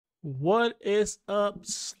What is up,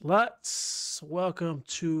 sluts? Welcome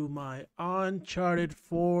to my Uncharted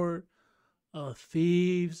 4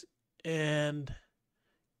 Thieves and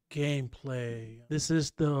gameplay. This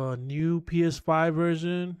is the new PS5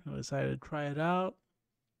 version. I decided to try it out.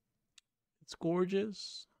 It's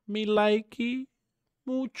gorgeous. Me likey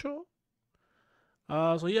mucho.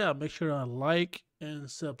 So yeah, make sure to like and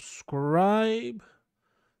subscribe.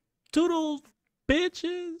 Toodles,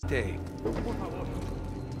 bitches. Hey.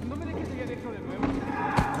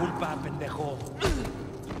 Culpa, pendejo.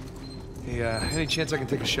 Hey, any chance I can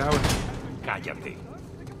take a shower? Cállate.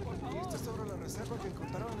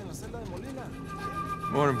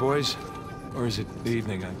 Morning, boys. Or is it the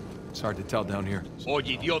evening? It's hard to tell down here.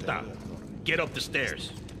 Oye, idiota. Get up the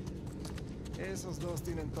stairs.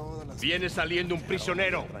 Viene saliendo un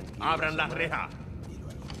prisionero. Abran la reja.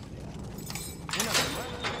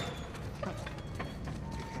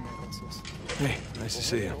 Hey, nice to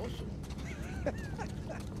see you.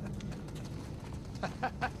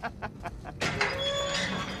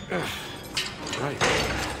 Right.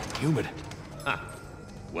 Humid.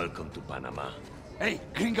 Welcome to Panama. ¡Hey,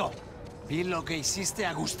 gringo! Vi lo que hiciste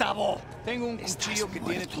a Gustavo. Tengo un cuchillo que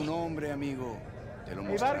tiene tu nombre, amigo. Te lo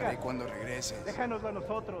mostraré cuando regreses. Déjanoslo a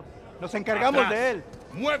nosotros. Nos encargamos de él.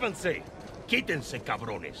 ¡Muévanse! Quítense,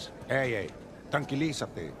 cabrones. Hey,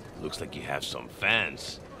 tranquilízate. Looks like you have some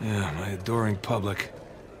fans. Yeah, my adoring public.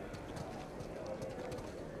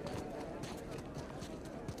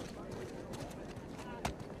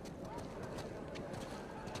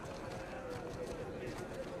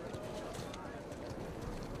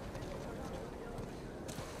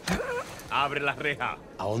 Abre la reja.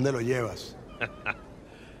 ¿A dónde lo llevas?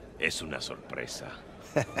 Es una sorpresa.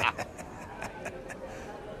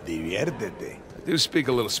 Diviértete. I do speak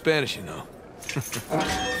a little Spanish, you know.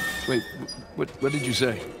 Wait, what did you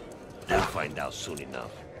say? You'll find out soon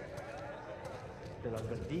enough. Te lo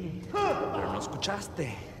advertí, pero no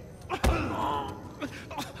escuchaste.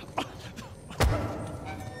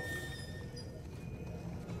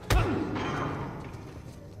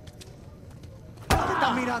 ¿Qué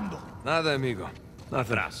estás mirando? Nada, amigo.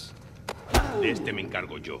 Nothing. Atrás. De este me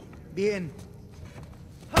encargo yo. Bien.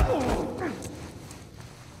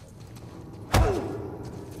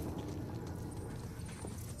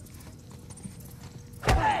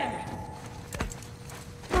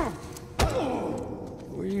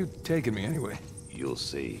 Where are you taking me, anyway? You'll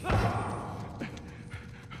see.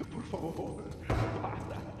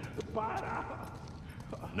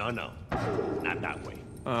 No, not that way.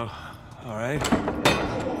 Oh, all right.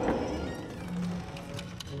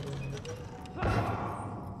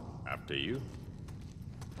 After you.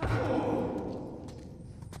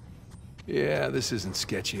 Yeah, this isn't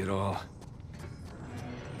sketchy at all.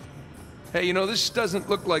 Hey, you know, this doesn't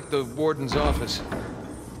look like the warden's office.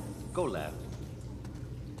 Go left.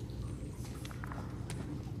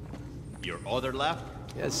 Your other left?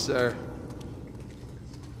 Yes, sir.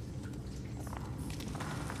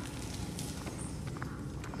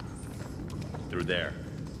 Through there.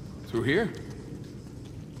 Through here?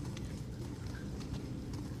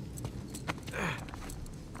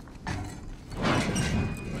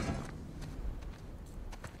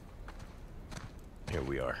 Here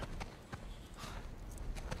we are.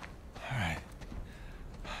 All right.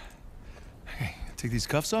 Hey, take these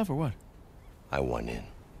cuffs off or what? I want in.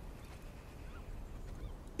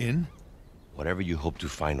 In? Whatever you hope to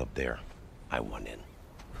find up there, I want in.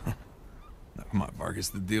 Now, come on, Vargas.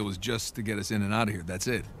 The deal was just to get us in and out of here. That's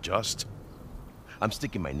it. Just? I'm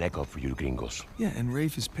sticking my neck out for you gringos. Yeah, and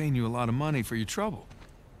Rafe is paying you a lot of money for your trouble.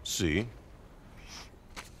 See?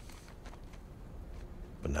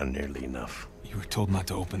 But not nearly enough. You were told not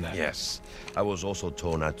to open that. Yes. I was also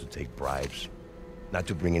told not to take bribes, not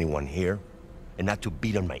to bring anyone here, and not to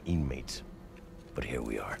beat on my inmates. But here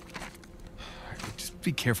we are. Just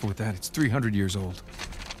be careful with that. It's 300 years old.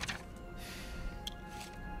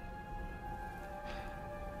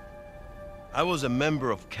 I was a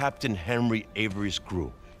member of Captain Henry Avery's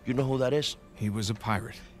crew. You know who that is? He was a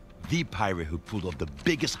pirate. The pirate who pulled off the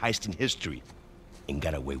biggest heist in history and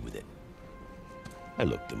got away with it. I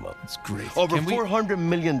looked him up. That's great. Over Can we- $400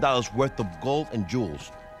 million worth of gold and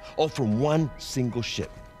jewels, all from one single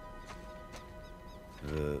ship.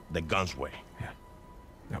 The Gunsway. Yeah.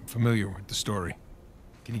 I'm familiar with the story.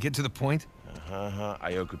 Can you get to the point?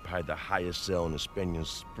 I occupied the highest cell in the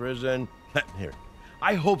Spaniards' prison. Here.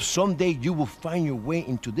 I hope someday you will find your way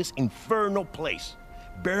into this infernal place,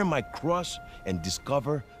 bear my cross, and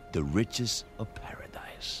discover the riches of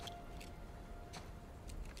paradise.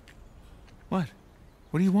 What?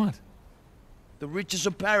 What do you want? The riches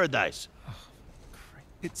of paradise.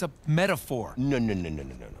 It's a metaphor. No.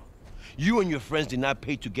 You and your friends did not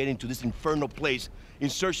pay to get into this infernal place in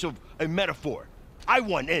search of a metaphor. I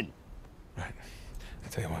want in. Right. I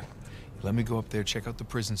tell you what. Let me go up there, check out the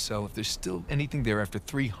prison cell. If there's still anything there after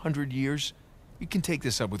 300 years, you can take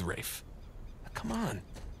this up with Rafe. Now, come on.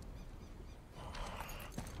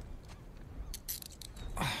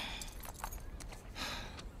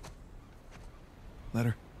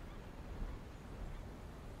 Letter.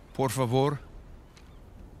 Por favor.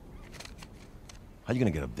 How you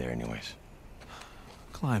gonna get up there anyways?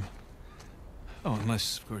 Climb. Oh,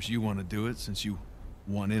 unless, of course, you want to do it, since you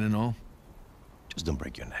want in and all. Just don't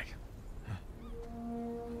break your neck.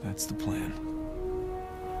 That's the plan.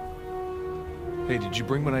 Hey, did you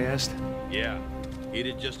bring what I asked? Yeah, eat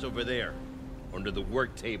it just over there, under the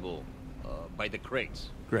work table, by the crates.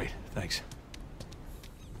 Great, thanks.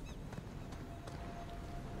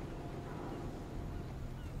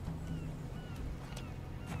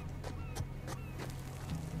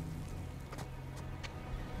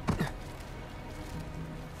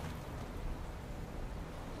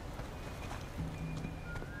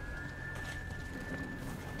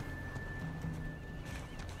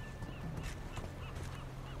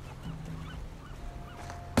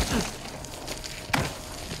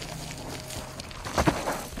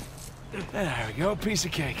 There we go, piece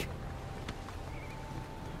of cake.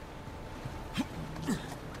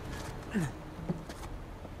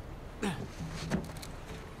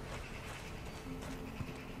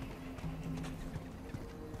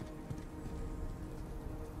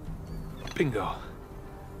 Bingo.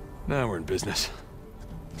 Now we're in business.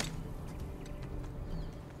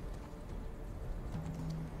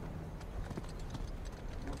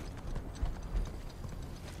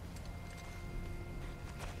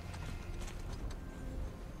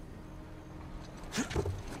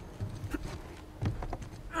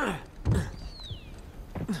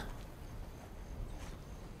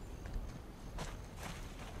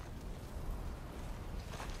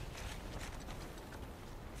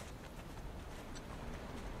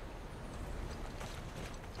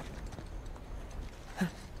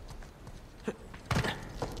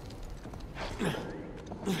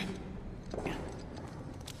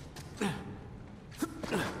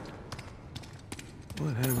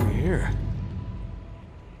 What have we here?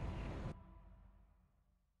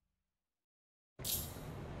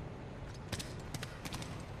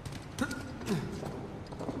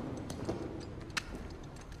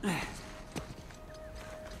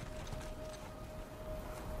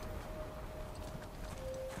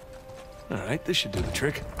 All right, this should do the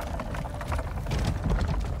trick.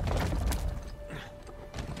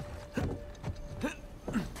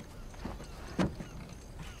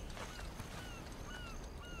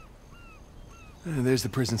 And there's the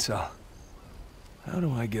prison cell. How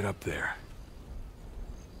do I get up there?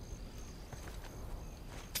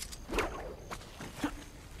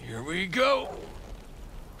 Here we go!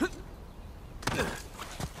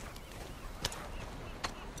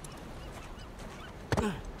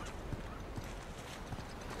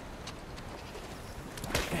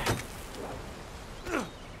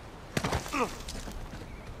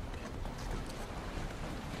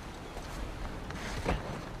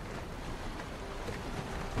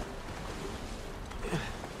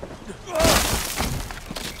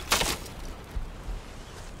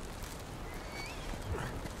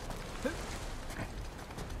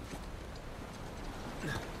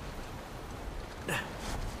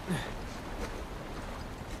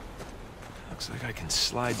 Looks like I can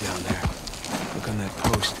slide down there. Look on that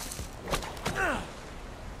post.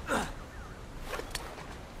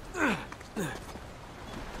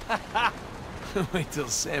 Wait till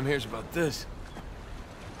Sam hears about this.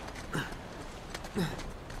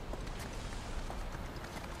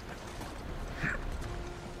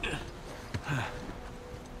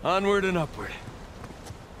 Onward and upward.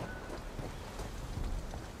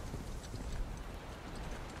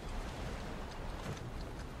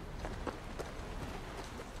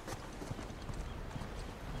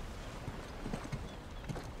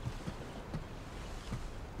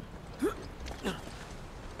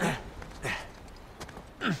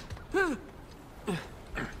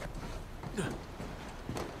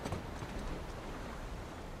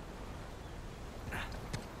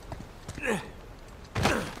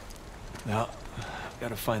 Now,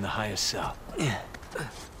 gotta find the highest cell.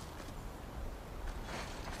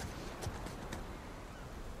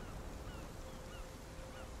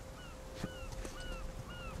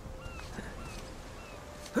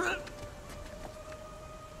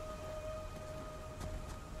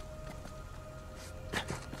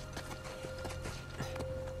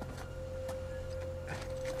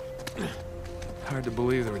 Hard to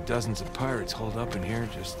believe there were dozens of pirates holed up in here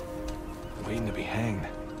just Waiting to be hanged.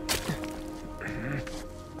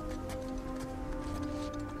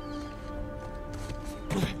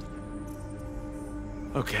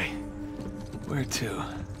 Okay, where to?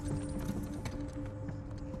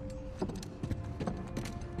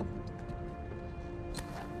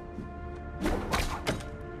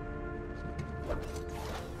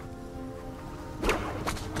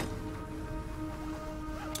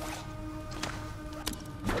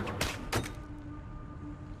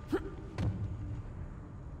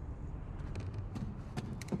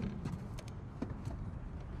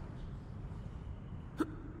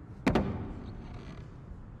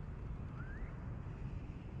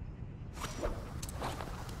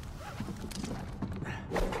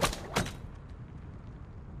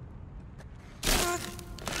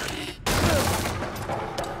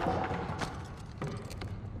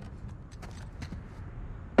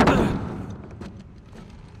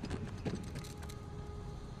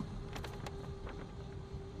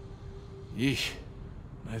 Yeesh.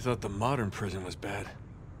 I thought the modern prison was bad.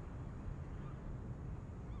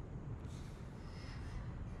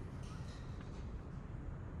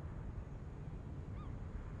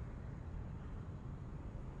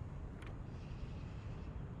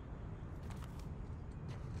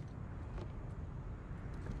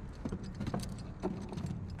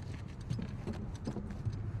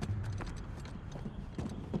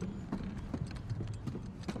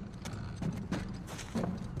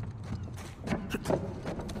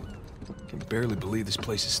 Barely believe this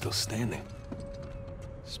place is still standing.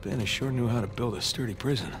 Spanish sure knew how to build a sturdy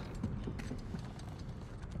prison.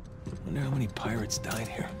 Wonder how many pirates died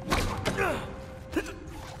here.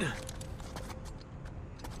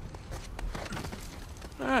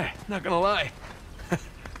 Alright, not gonna lie.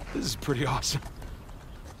 This is pretty awesome.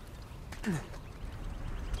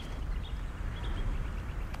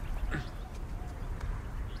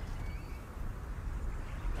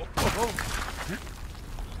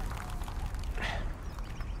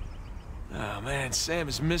 Oh man, Sam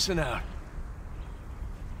is missing out.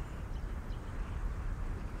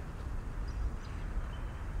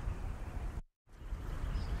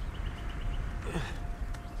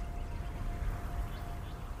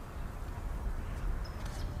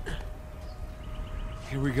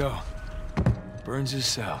 Here we go. Burns'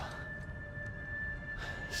 cell.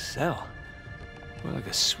 Cell? More like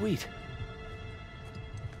a suite.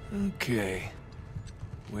 Okay.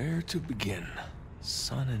 Where to begin?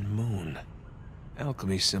 Sun and moon.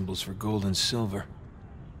 Alchemy symbols for gold and silver.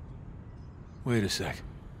 Wait a sec.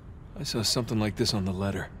 I saw something like this on the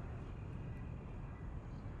letter.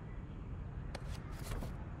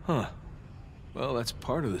 Huh. Well, that's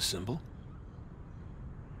part of the symbol.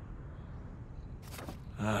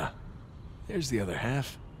 Ah, there's the other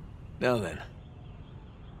half. Now then.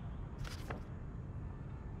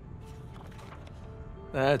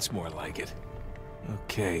 That's more like it.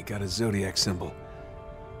 Okay, got a zodiac symbol.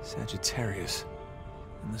 Sagittarius.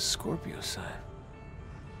 And the Scorpio sign.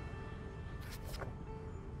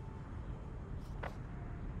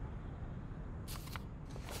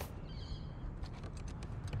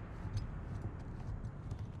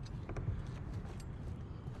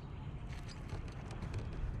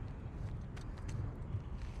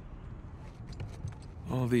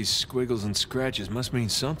 All these squiggles and scratches must mean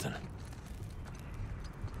something.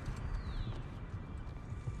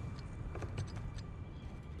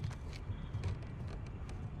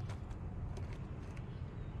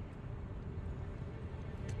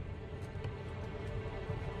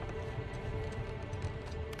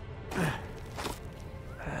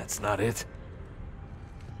 That's not it.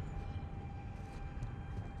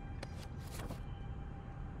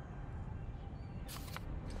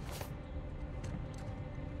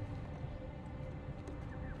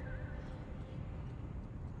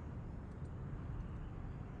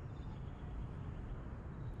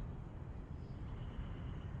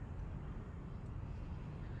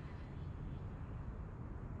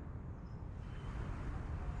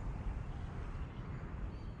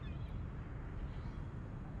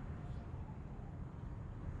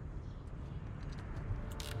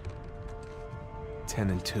 Ten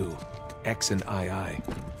and 2. X and II.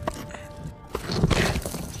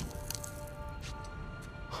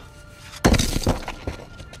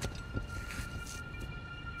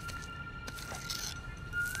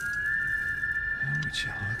 Would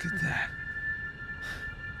you look at that?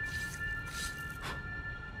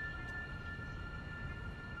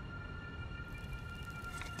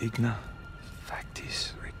 Digna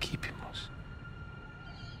factis recipimus.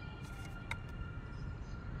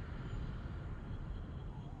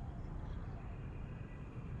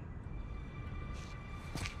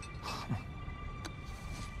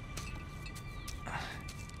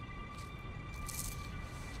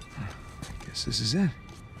 Guess this is it. Alright.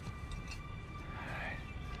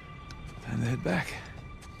 Time to head back.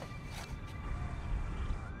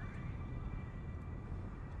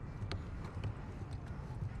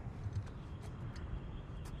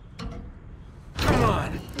 Come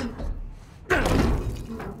on!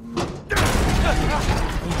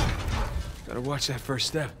 Gotta watch that first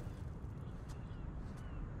step.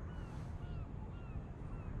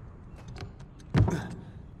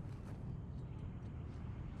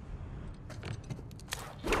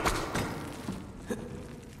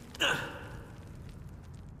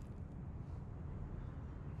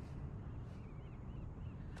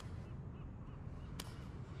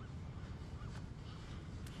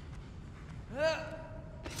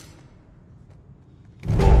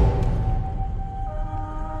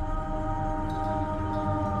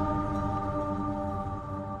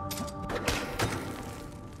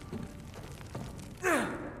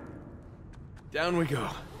 Down we go.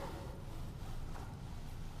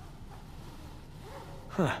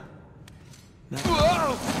 Huh. Now...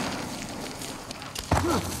 Whoa!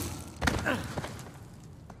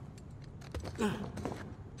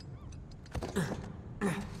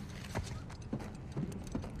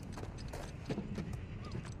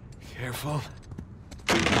 Careful. All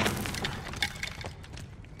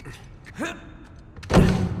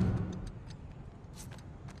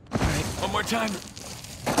right, one more time.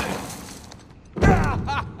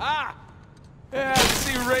 Yeah, I've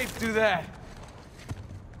seen Rafe do that.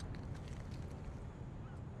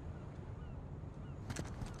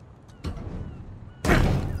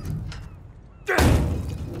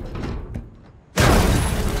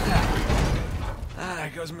 There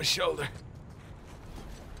goes my shoulder.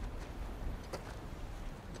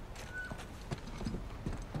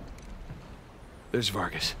 There's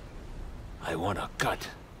Vargas. I want a cut.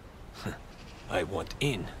 I want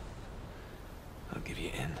in. I'll give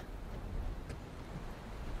you in.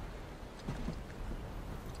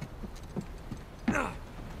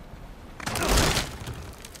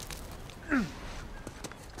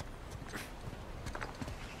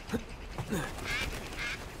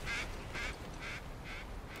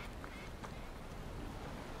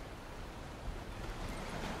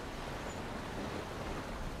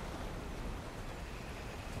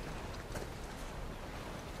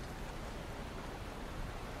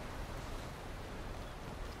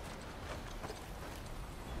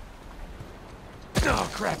 Oh,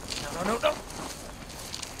 crap. No.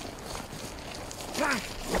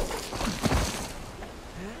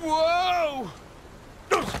 Whoa!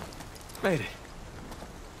 Made it.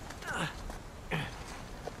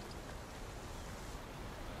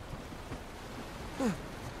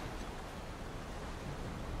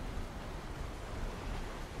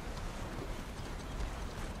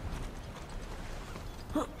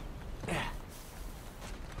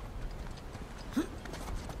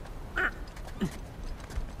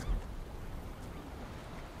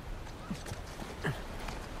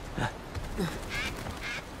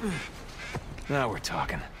 Now we're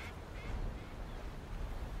talking.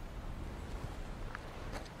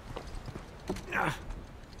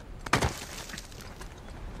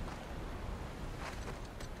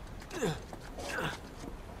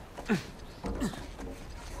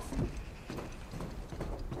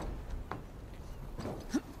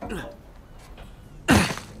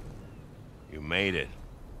 You made it.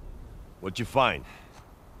 What'd you find?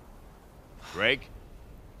 Greg?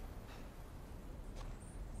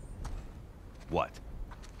 What?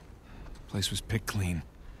 Place was picked clean.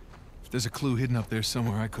 If there's a clue hidden up there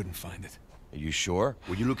somewhere, I couldn't find it. Are you sure?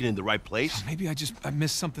 Were you looking in the right place? Maybe I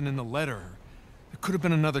missed something in the letter. There could have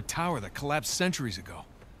been another tower that collapsed centuries ago.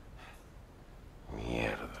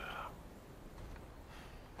 Mierda.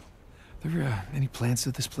 There any plans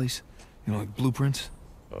to this place? You know, like blueprints?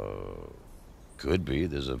 Could be.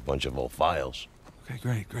 There's a bunch of old files.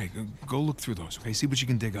 Okay, great. Go look through those, okay? See what you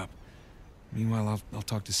can dig up. Meanwhile, I'll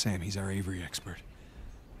talk to Sam. He's our Avery expert.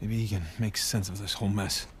 Maybe he can make sense of this whole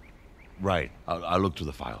mess. Right. I'll look through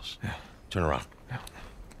the files. Yeah. Turn around. Yeah.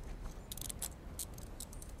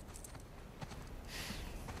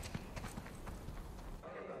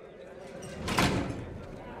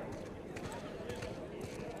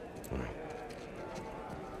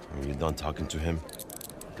 When you're done talking to him,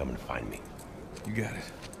 come and find me. You got it.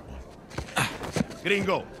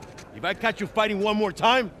 Gringo, if I catch you fighting one more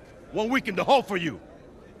time, 1 week in the hole for you.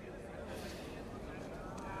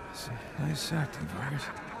 It's nice acting, Vargas.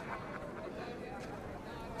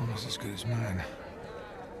 Almost as good as mine.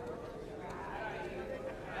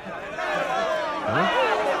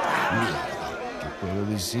 ¿Qué puedo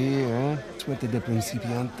decir, eh? Suerte de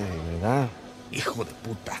principiante, ¿verdad? Hijo de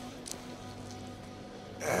puta.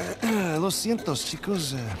 Lo siento,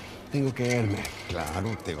 chicos. Tengo que irme.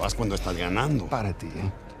 Claro, te vas cuando estás ganando. Para ti,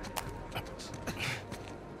 ¿eh?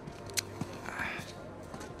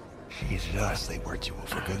 Jesus, they worked you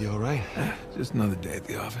over good. You all right? Just another day at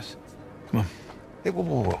the office. Come on. Hey, whoa,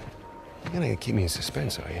 whoa, whoa. You're not gonna keep me in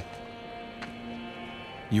suspense, are you?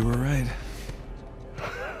 You were right.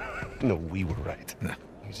 No, we were right. No.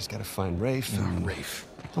 We just gotta find Rafe. No, Rafe.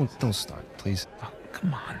 Don't start, please. Oh,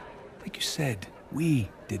 come on. Like you said, we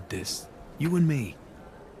did this. You and me.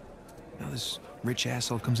 Now this rich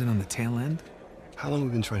asshole comes in on the tail end? How long have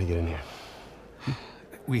we been trying to get in here?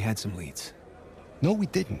 We had some leads. No, we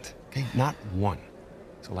didn't. Okay, not one.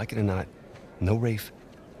 So like it or not, no Rafe,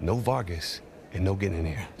 no Vargas, and no getting in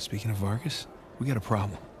here. Speaking of Vargas, we got a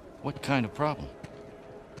problem. What kind of problem?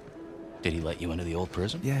 Did he let you into the old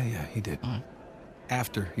prison? Yeah, he did. All right.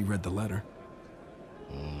 After he read the letter.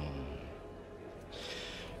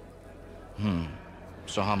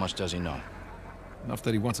 So how much does he know? Enough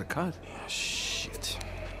that he wants a cut. Yeah, shit.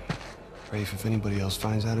 Rafe, if anybody else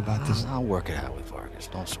finds out about this... I'll work it out with Vargas.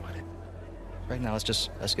 Don't sweat it. Right now,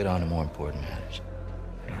 let's get on to more important matters.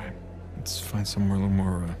 All right. Let's find somewhere a little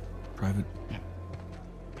more, private. Yeah.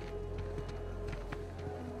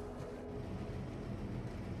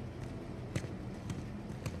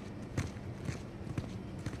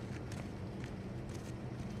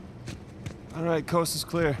 All right, coast is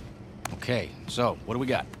clear. Okay, so what do we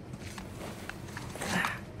got?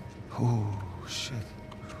 Oh, shit.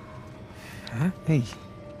 Huh? Hey,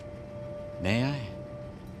 May I?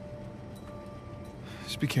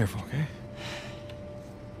 just be careful, okay?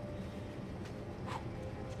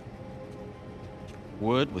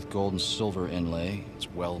 Wood with gold and silver inlay.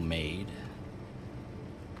 It's well made.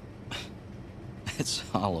 It's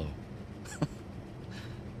hollow.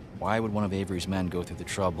 Why would one of Avery's men go through the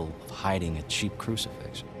trouble of hiding a cheap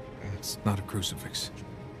crucifix? It's not a crucifix.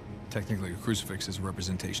 Technically, a crucifix is a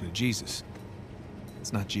representation of Jesus.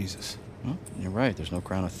 It's not Jesus. Well, you're right. There's no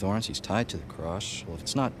crown of thorns. He's tied to the cross. Well, if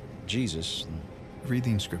it's not Jesus, then... Read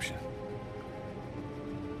the inscription.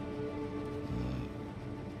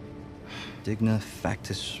 Digna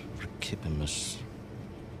factus recipimus.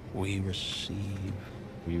 We receive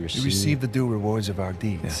the due rewards of our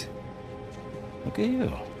deeds. Look at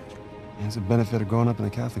you. It's a benefit of growing up in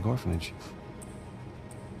a Catholic orphanage.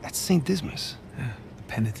 That's St. Dismas. Yeah, the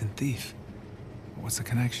penitent thief. What's the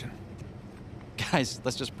connection? Guys,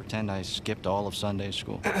 let's just pretend I skipped all of Sunday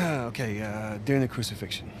school. Okay, during the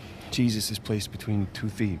crucifixion, Jesus is placed between two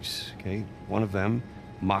thieves, okay? One of them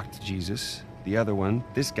mocked Jesus. The other one,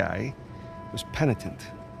 this guy, was penitent.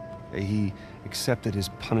 He accepted his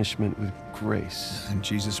punishment with grace. And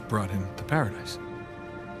Jesus brought him to paradise.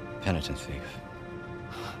 Penitent thief.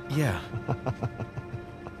 Yeah.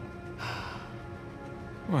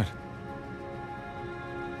 What?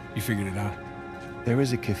 You figured it out? There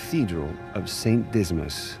is a cathedral of St.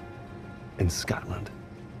 Dismas in Scotland.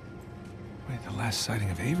 Wait, the last sighting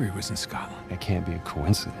of Avery was in Scotland. That can't be a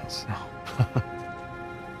coincidence. No.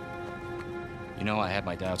 You know, I had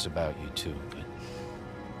my doubts about you too, but...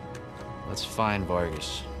 Let's find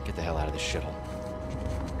Vargas. Get the hell out of this shithole.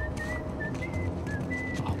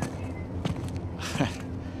 Oh.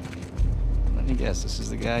 Let me guess, this is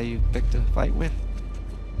the guy you picked a fight with?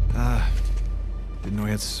 Didn't know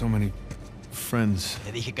he had so many friends.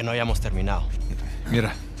 Te dije que no habíamos terminado.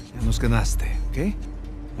 Mira, ya nos ganaste, ¿ok?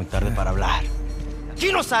 Muy tarde para hablar.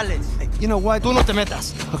 ¡Aquí no sales! Hey, you know what? Tú no te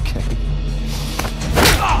metas. Okay.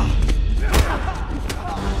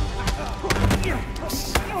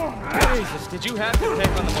 Jesus, did you have to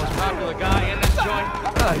take on the most popular guy in this joint?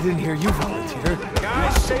 I didn't hear you volunteer.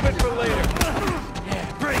 Guys, save it for later. Yeah,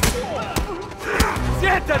 break.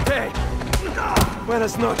 Siéntate!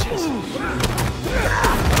 Buenas noches.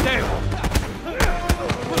 Damn.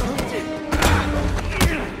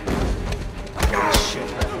 Shit.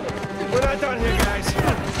 We're not done here, guys.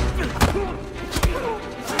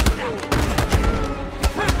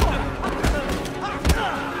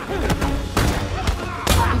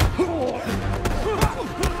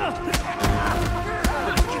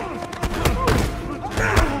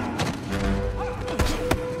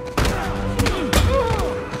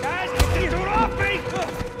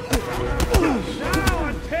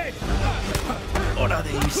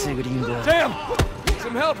 Damn!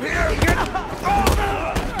 Some help here!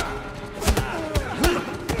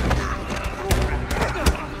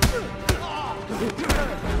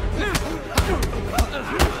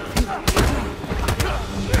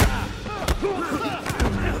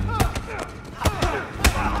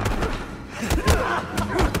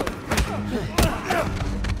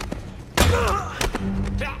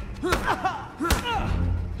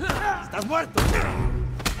 ¡Estás muerto!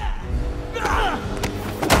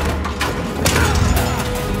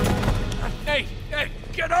 Hey,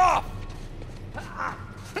 get off!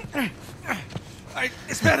 Ay,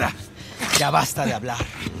 espera. Ya basta de hablar.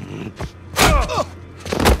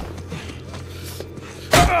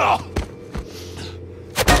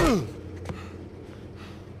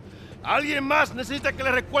 Alguien más necesita que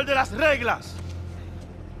le recuerde las reglas.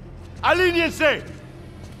 ¡Alíñense!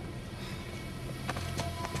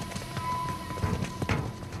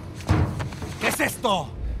 ¿Qué es esto?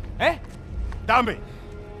 ¿Eh? Dame.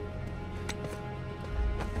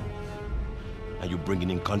 Are you bringing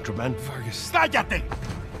in contraband? Vargas. ¡Cállate!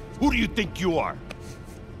 Who do you think you are?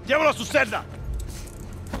 Llévalo a su celda.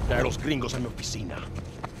 Trae a los gringos a mi oficina.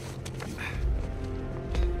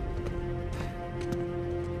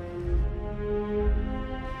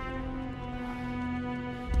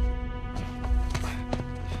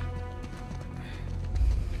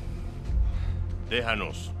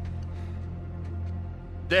 Déjanos.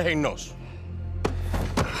 Déjennos.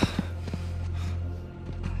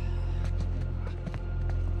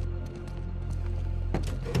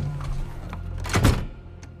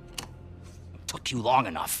 Took you long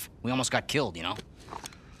enough. We almost got killed, you know?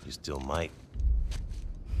 You still might.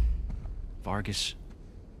 Vargas?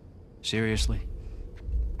 Seriously?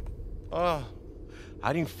 Oh,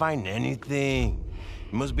 I didn't find anything.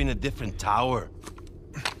 It must be in a different tower.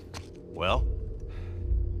 Well?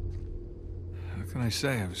 What can I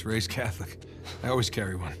say? I was raised Catholic. I always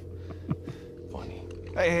carry one. Funny.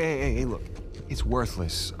 Hey, look. It's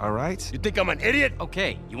worthless, all right? You think I'm an idiot?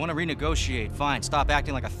 Okay, you want to renegotiate, fine. Stop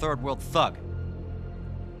acting like a third world thug.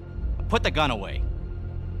 Put the gun away.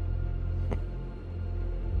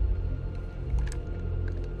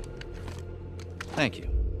 Thank you.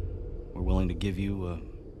 We're willing to give you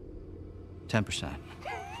 10%.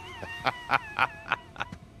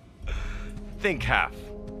 Think half.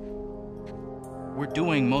 We're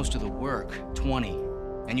doing most of the work, 20,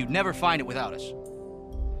 and you'd never find it without us.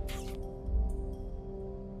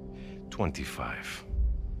 25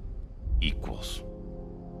 equals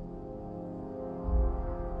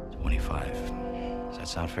 25. Does that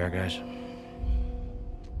sound fair, guys?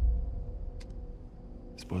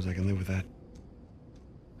 Suppose I can live with that.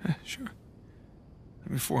 Sure. I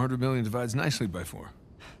mean, 400 million divides nicely by 4.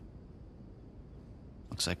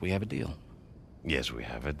 Looks like we have a deal. Yes, we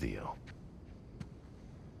have a deal.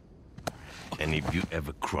 And if you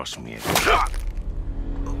ever cross me again...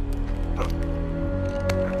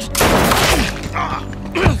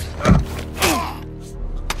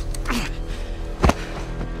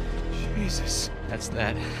 Jesus. That's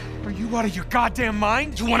that. Are you out of your goddamn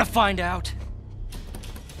mind? You want to find out?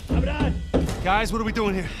 Guys, what are we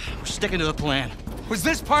doing here? We're sticking to the plan. Was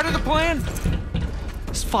this part of the plan?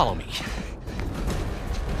 Just follow me.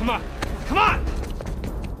 Come on! Come on!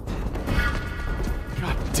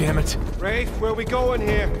 God damn it. Rafe, where are we going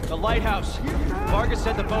here? The lighthouse. Vargas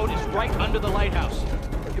said the boat is right under the lighthouse.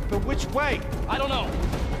 But which way? I don't know.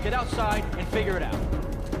 Get outside and figure it out.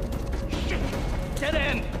 Shit! Dead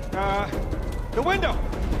end! The window!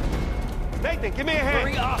 Nathan, give me a hand!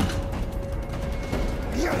 Hurry up!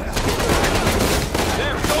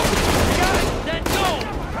 There, go! You got it! Then go!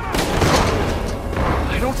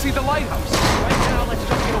 I don't see the lighthouse. Right now, let's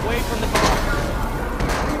just get away from the bar.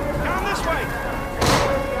 Down this way!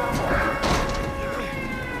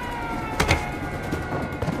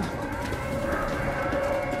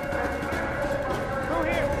 Through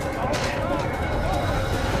here!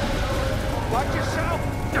 Watch yourself!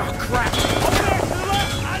 Oh, crap. Over there, to the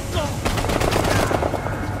left! Alto!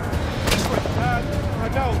 This way.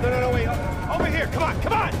 No, wait. Over here, come on,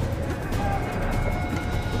 come on!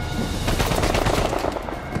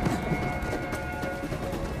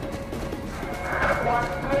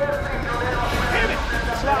 Damn it!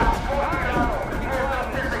 It's locked.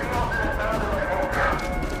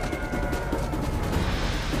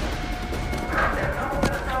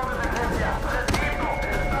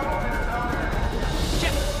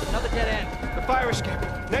 Shit! Another dead end. The fire escape.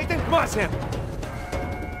 Nathan, come on, Sam.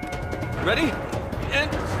 Ready? And...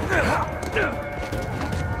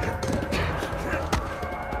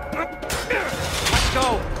 Let's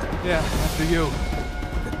go! Yeah, after you. To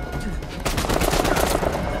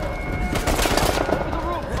the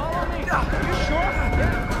roof, follow me! You sure?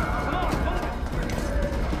 Yeah. Come on,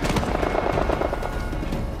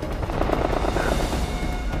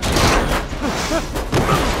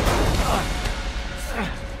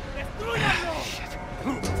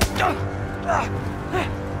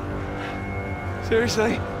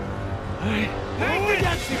 Seriously?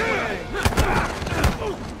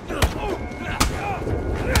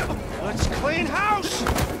 Let's clean house!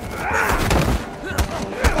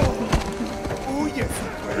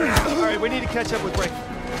 catch up with Ray.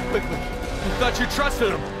 Quickly. I thought you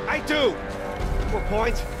trusted him. I do! 4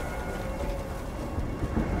 points.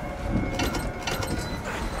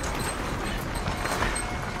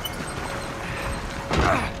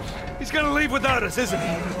 He's gonna leave without us, isn't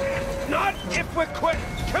he? Not if we're quick!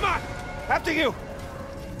 Come on! After you!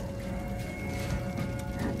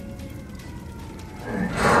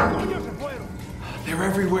 They're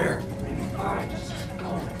everywhere.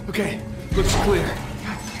 Okay, looks clear.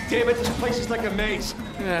 Damn it, this place is like a maze.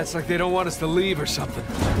 Yeah, it's like they don't want us to leave or something.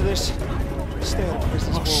 After this, stay in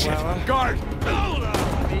business for shit. a while, huh? Guard! Hold on,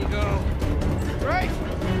 amigo. Great!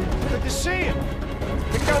 Good to see you.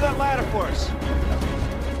 Take down that ladder for us.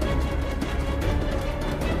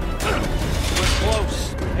 We're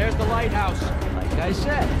close. There's the lighthouse. Like I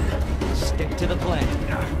said, stick to the plan.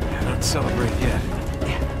 Yeah, don't celebrate yet.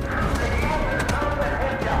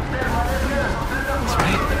 That's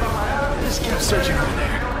right. Just keep searching over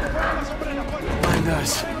there. Find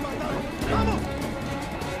us.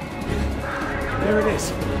 There it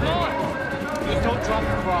is. Come on! Just don't drop the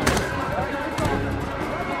cross.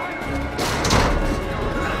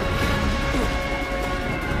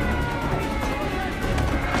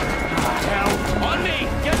 On me!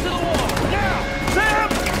 Get to the wall! Now! Sam!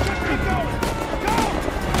 Keep going! Go!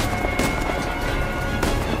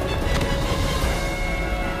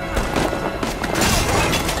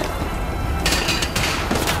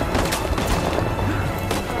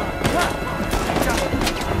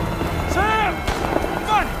 Sam! Come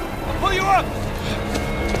on! I'll pull you up!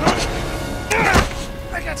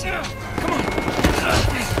 I got you! Come on!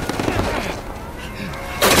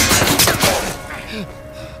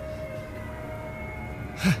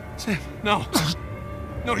 Sam, no.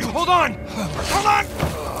 No, you hold on! Hold on!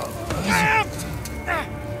 Sam!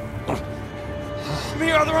 Give me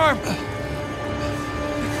your other arm!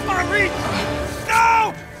 Come on, reach!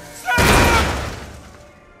 No!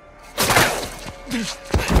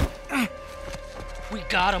 Sam! We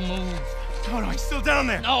gotta move. No, he's still down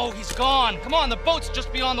there. No, he's gone. Come on, the boat's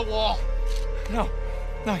just beyond the wall. No,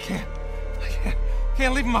 I can't.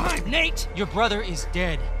 Can't leave him behind. Nate, your brother is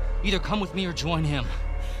dead. Either come with me or join him.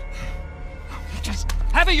 Just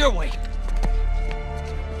have it your way.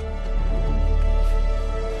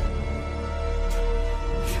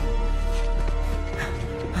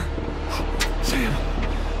 Sam.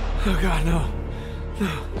 Oh, God, no. No.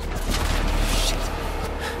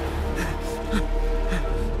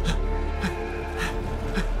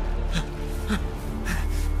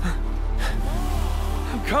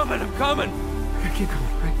 I'm coming. Keep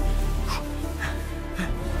going, right?